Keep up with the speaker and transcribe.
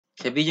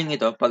Sa video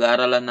ito,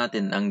 pag-aaralan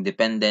natin ang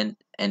dependent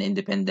and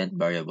independent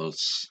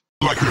variables.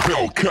 Like a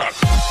Hellcat!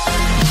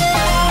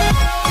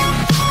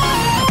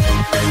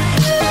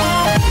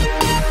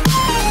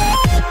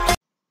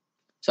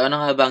 So, ano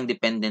nga ba ang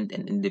dependent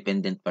and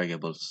independent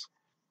variables?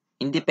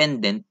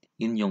 Independent,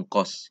 yun yung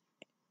cause.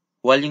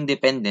 While yung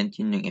dependent,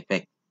 yun yung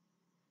effect.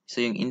 So,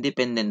 yung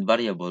independent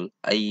variable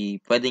ay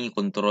pwedeng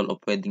i-control o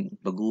pwedeng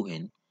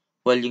baguhin,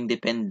 while yung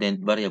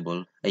dependent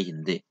variable ay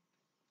hindi.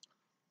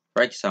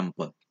 For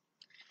example,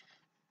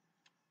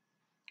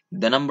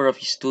 the number of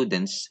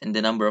students and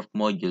the number of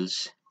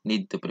modules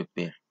need to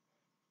prepare.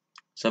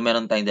 So,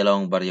 meron tayong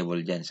dalawang variable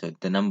dyan. So,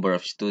 the number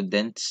of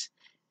students,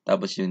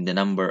 tapos yung the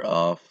number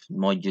of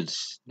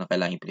modules na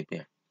kailangan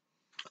i-prepare.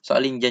 So,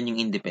 alin dyan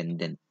yung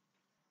independent?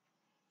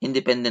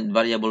 Independent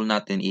variable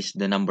natin is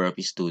the number of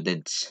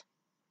students.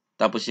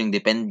 Tapos yung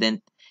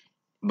dependent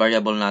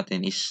variable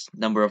natin is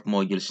number of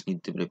modules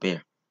need to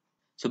prepare.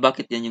 So,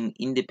 bakit yan yung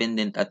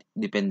independent at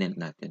dependent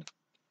natin?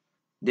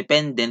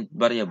 Dependent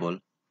variable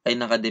ay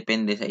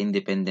nakadepende sa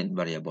independent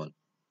variable.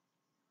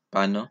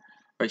 Paano?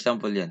 For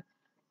example yan.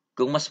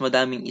 Kung mas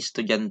madaming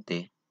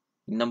estudyante,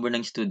 yung number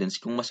ng students,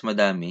 kung mas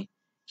madami,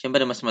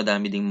 syempre mas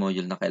madami ding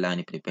module na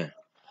kailangan i-prepare.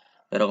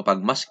 Pero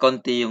kapag mas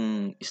konti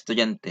yung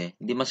estudyante,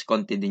 hindi mas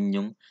konti din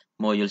yung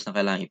modules na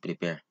kailangan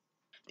i-prepare.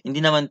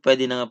 Hindi naman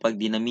pwede na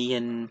kapag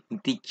dinamihan ng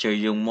teacher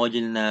yung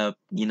module na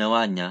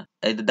ginawa niya,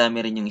 ay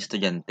dadami rin yung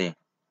estudyante.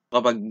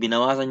 Kapag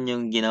binawasan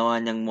yung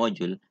ginawa niyang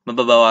module,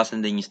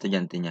 mababawasan din yung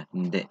estudyante niya.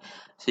 Hindi.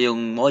 So,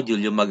 yung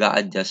module, yung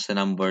mag-a-adjust sa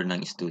number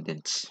ng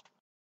students.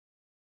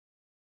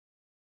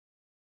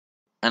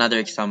 Another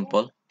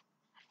example,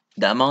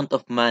 the amount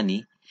of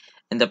money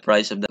and the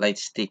price of the light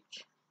stick.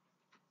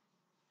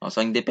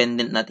 So, ang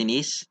dependent natin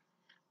is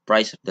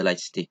price of the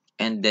light stick.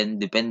 And then,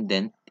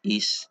 dependent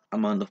is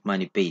amount of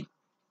money paid.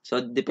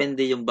 So,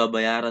 depende yung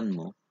babayaran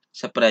mo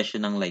sa presyo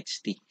ng light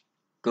stick.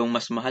 Kung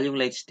mas mahal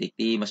yung light stick,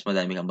 di mas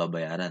madami kang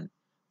babayaran.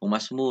 Kung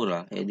mas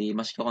mura, di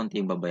mas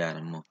kakunti yung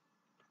babayaran mo.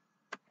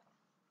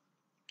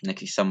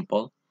 Next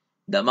example,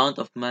 the amount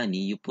of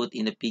money you put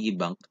in a piggy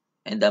bank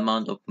and the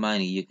amount of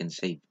money you can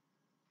save.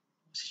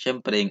 So,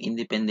 syempre, yung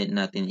independent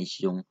natin is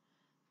yung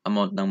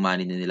amount ng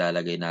money na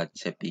nilalagay natin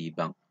sa piggy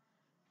bank.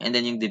 And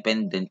then, yung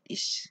dependent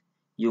is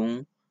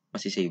yung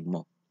masisave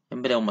mo.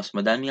 Syempre, kung mas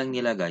madami kang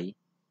nilagay,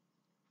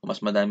 kung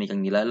mas madami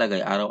kang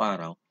nilalagay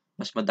araw-araw,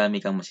 mas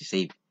madami kang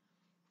masisave.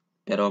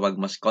 Pero pag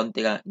mas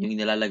konti ka, yung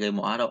nilalagay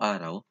mo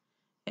araw-araw,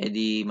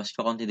 di mas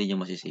kakunti din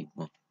yung masisave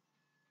mo.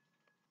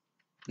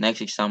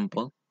 Next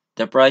example,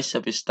 the price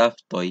of a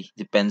stuffed toy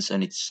depends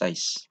on its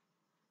size.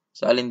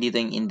 So, alin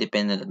dito yung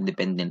independent at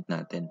dependent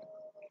natin?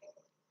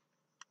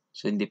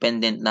 So,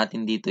 independent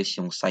natin dito is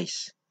yung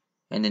size.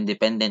 And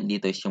independent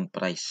dito is yung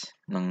price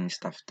ng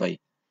stuffed toy.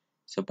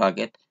 So,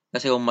 bakit?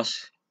 Kasi kung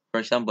for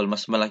example,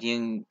 mas malaki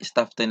yung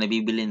stuffed toy na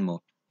bibilin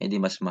mo, di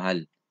mas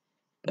mahal.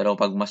 Pero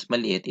pag mas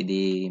maliit,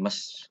 di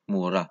mas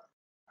mura.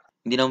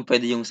 Hindi naman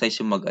pwede yung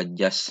size yung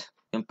mag-adjust.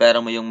 Yung pera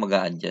mo yung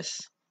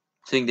mag-a-adjust.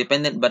 So, yung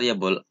dependent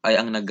variable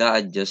ay ang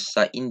nag-a-adjust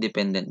sa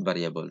independent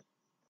variable.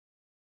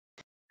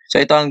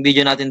 So, ito ang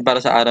video natin para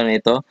sa araw na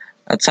ito.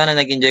 At sana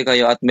nag-enjoy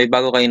kayo at may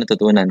bago kayong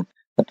natutunan.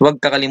 At huwag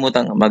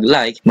kakalimutang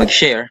mag-like,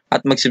 mag-share,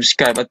 at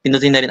mag-subscribe at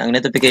pinutin na rin ang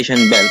notification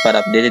bell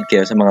para updated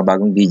kayo sa mga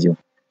bagong video.